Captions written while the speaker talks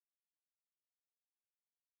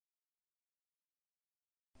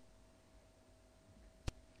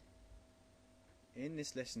In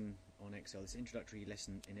this lesson on Excel, this introductory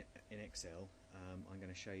lesson in Excel, I'm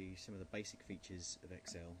going to show you some of the basic features of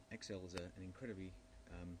Excel. Excel is an incredibly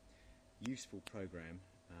useful program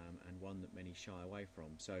and one that many shy away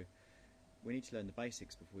from. So we need to learn the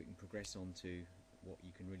basics before we can progress on to what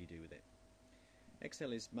you can really do with it.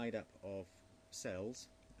 Excel is made up of cells,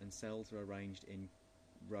 and cells are arranged in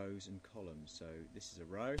rows and columns. So this is a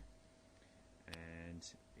row, and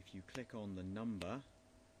if you click on the number,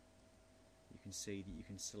 you can see that you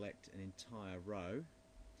can select an entire row,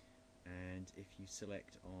 and if you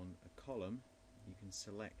select on a column, you can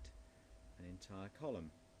select an entire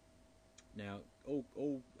column. Now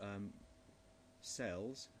all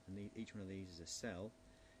cells, and each one of these is a cell,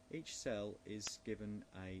 each cell is given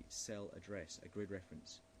a cell address, a grid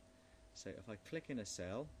reference. So if I click in a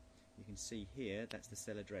cell, you can see here that's the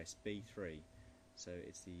cell address B3. So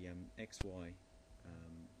it's the XY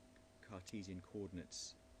Cartesian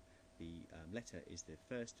coordinates. The letter is the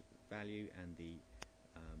first value and the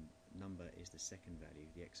number is the second value,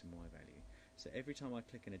 the X and Y value. So every time I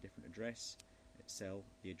click in a different address cell,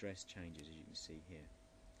 the address changes, as you can see here.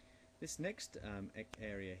 This next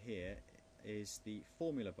area here is the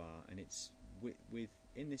formula bar, and it's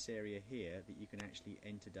within this area here that you can actually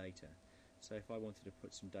enter data. So if I wanted to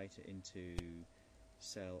put some data into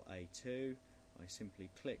cell A2, I simply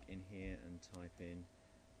click in here and type in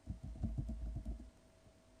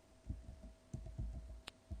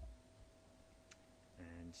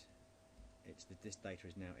this data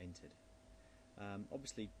is now entered.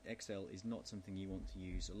 Obviously Excel is not something you want to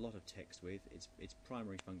use a lot of text with. Its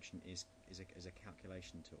primary function is a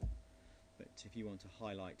calculation tool. But if you want to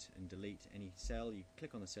highlight and delete any cell, you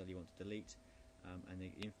click on the cell you want to delete, and the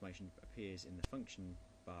information appears in the function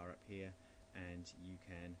bar up here, and you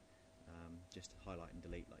can just highlight and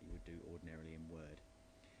delete like you would do ordinarily in Word.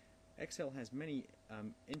 Excel has many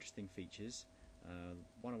interesting features.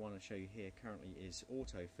 One I want to show you here currently is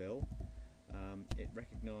Autofill. It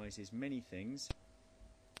recognises many things,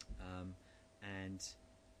 and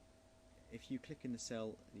if you click in the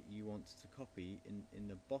cell that you want to copy, in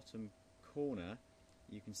the bottom corner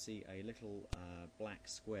you can see a little black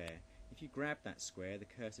square. If you grab that square, the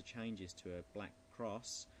cursor changes to a black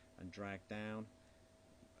cross and drag down.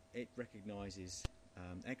 It recognises,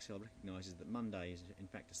 Excel recognises that Monday is in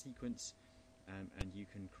fact a sequence, and you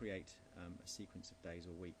can create a sequence of days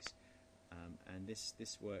or weeks, and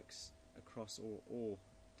this works across or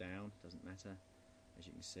down, doesn't matter. As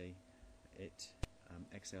you can see,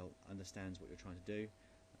 Excel understands what you're trying to do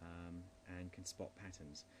and can spot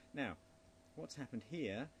patterns. Now what's happened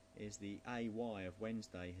here is the AY of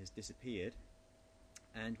Wednesday has disappeared,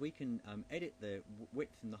 and we can edit the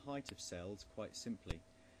width and the height of cells quite simply.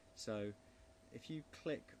 So if you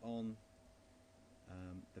click on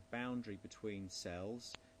the boundary between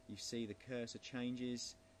cells, you see the cursor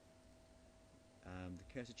changes.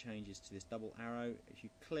 The cursor changes to this double arrow. If you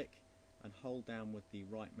click and hold down with the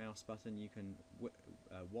right mouse button, you can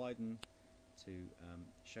widen to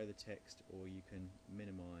show the text, or you can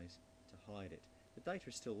minimize to hide it. The data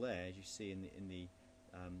is still there, as you see in the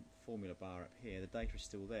formula bar up here. The data is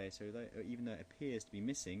still there, so even though it appears to be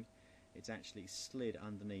missing, it's actually slid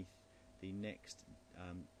underneath the next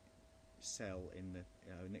cell in the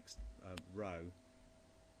next row.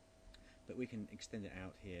 But we can extend it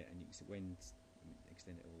out here, and you can see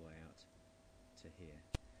extend it all the way out to here.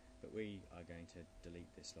 But we are going to delete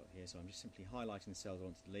this lot here, so I'm just simply highlighting the cells I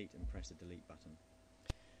want to delete and press the delete button.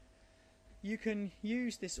 You can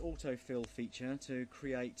use this autofill feature to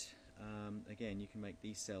create, again, you can make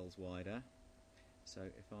these cells wider. So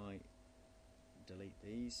if I delete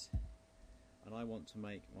these and I want to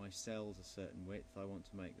make my cells a certain width, I want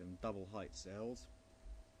to make them double height cells,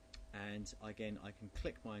 and again I can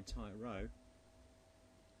click my entire row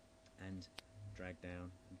and drag down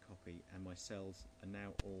and copy, and my cells are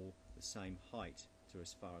now all the same height to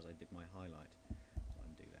as far as I did my highlight. So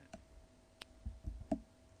undo that.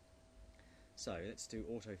 So let's do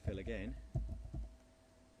autofill again.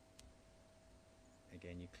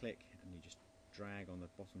 Again, you click and you just drag on the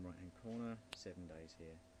bottom right hand corner, 7 days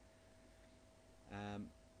here.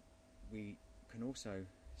 We can also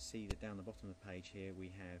see that down the bottom of the page here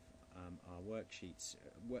we have our worksheets.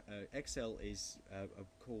 Excel is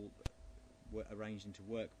arranged into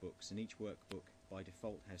workbooks, and each workbook by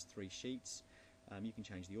default has 3 sheets. You can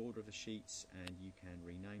change the order of the sheets, and you can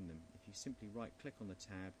rename them. If you simply right click on the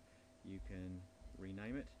tab, you can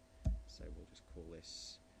rename it. So we'll just call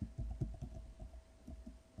this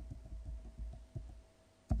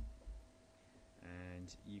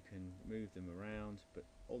and you can move them around, but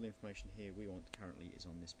all the information here we want currently is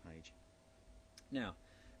on this page. Now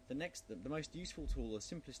The most useful tool, the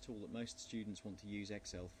simplest tool that most students want to use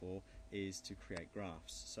Excel for, is to create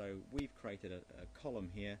graphs. So we've created a column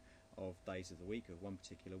here of days of the week, of one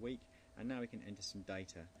particular week, and now we can enter some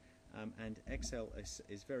data. And Excel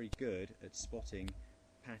is very good at spotting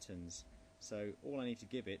patterns. So all I need to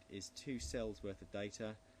give it is 2 cells worth of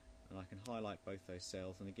data, and I can highlight both those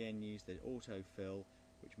cells, and again use the autofill,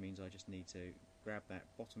 which means I just need to grab that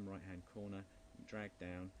bottom right hand corner and drag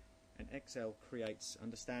down, and Excel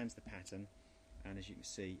understands the pattern, and as you can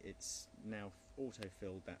see it's now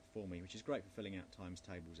auto-filled that for me, which is great for filling out times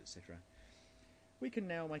tables, etc. We can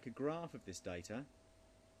now make a graph of this data,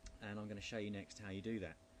 and I'm going to show you next how you do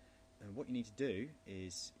that. And what you need to do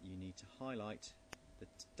is you need to highlight the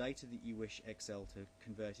data that you wish Excel to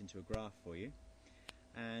convert into a graph for you,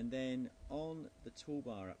 and then on the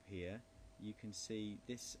toolbar up here you can see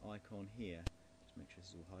this icon here. Just make sure this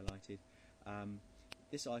is all highlighted.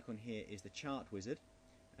 This icon here is the chart wizard,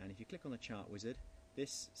 and if you click on the chart wizard,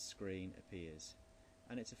 this screen appears,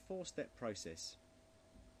 and it's a 4-step process.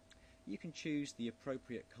 You can choose the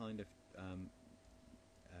appropriate kind of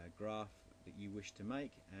graph that you wish to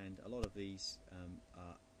make, and a lot of these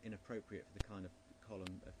are inappropriate for the kind of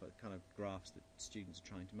for the kind of graphs that students are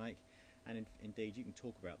trying to make, and indeed you can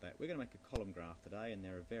talk about that. We're going to make a column graph today, and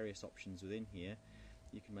there are various options within here.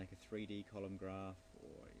 You can make a 3D column graph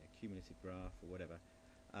or a cumulative graph or whatever,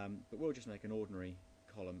 but we'll just make an ordinary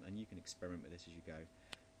column, and you can experiment with this as you go.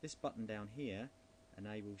 This button down here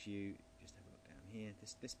enables you, just have a look down here,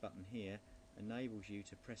 this button here enables you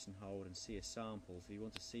to press and hold and see a sample. So if you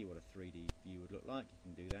want to see what a 3D view would look like,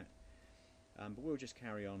 you can do that. But we'll just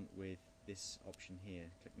carry on with this option here.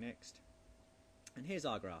 Click next, and here's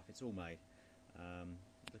our graph. It's all made,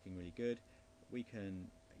 looking really good. We can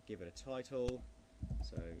give it a title,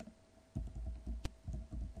 so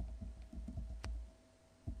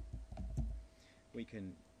we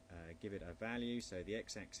can give it a value, so the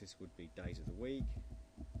x-axis would be days of the week,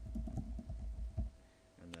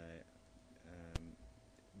 and the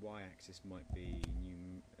y-axis might be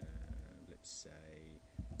let's say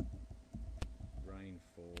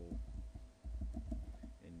rainfall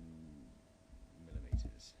in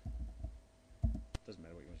millimetres. Doesn't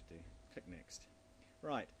matter what you want to do. Click next.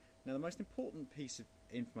 Right, now the most important piece of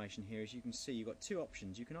information here is you can see you've got 2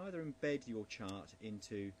 options. You can either embed your chart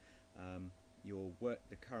into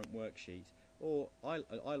the current worksheet, or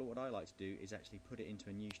what I like to do is actually put it into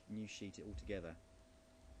a new sheet altogether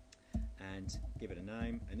and give it a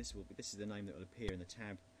name, and this is the name that will appear in the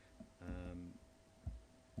tab.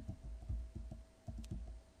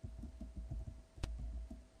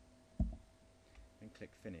 And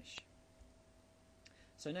click finish.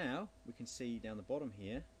 So now we can see down the bottom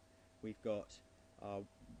here we've got our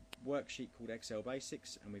worksheet called Excel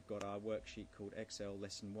Basics, and we've got our worksheet called Excel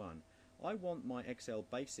Lesson 1. I want my Excel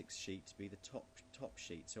Basics sheet to be the top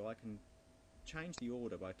sheet, so I can change the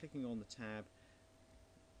order by clicking on the tab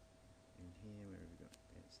in here, where have we got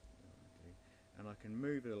this, and I can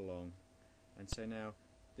move it along, and so now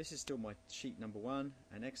this is still my sheet number 1,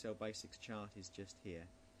 and Excel Basics chart is just here.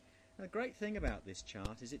 Now the great thing about this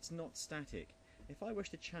chart is it's not static. If I wish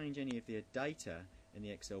to change any of the data in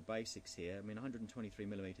the Excel Basics here, I mean 123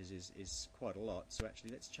 millimeters is quite a lot, so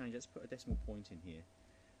actually let's put a decimal point in here.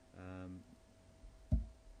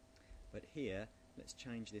 But here, let's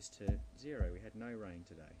change this to 0. We had no rain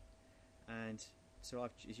today, and so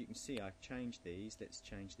as you can see, I've changed these. Let's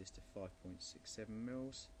change this to 5.67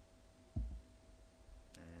 mils,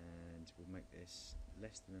 and we'll make this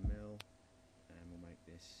less than a mil, and we'll make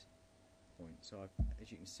this point. So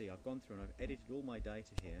as you can see, I've gone through and I've edited all my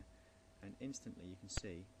data here, and instantly you can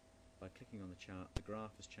see by clicking on the chart the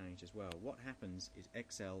graph has changed as well. What happens is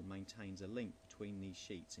Excel maintains a link between these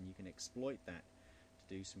sheets, and you can exploit that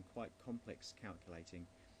to do some quite complex calculating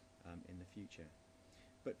in the future.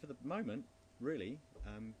 But for the moment, really,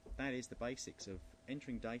 that is the basics of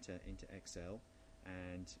entering data into Excel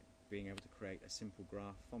and being able to create a simple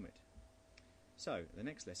graph from it. So the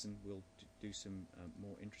next lesson we'll do some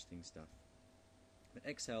more interesting stuff. But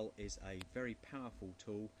Excel is a very powerful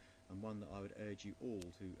tool, and one that I would urge you all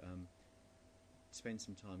to spend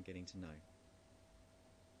some time getting to know.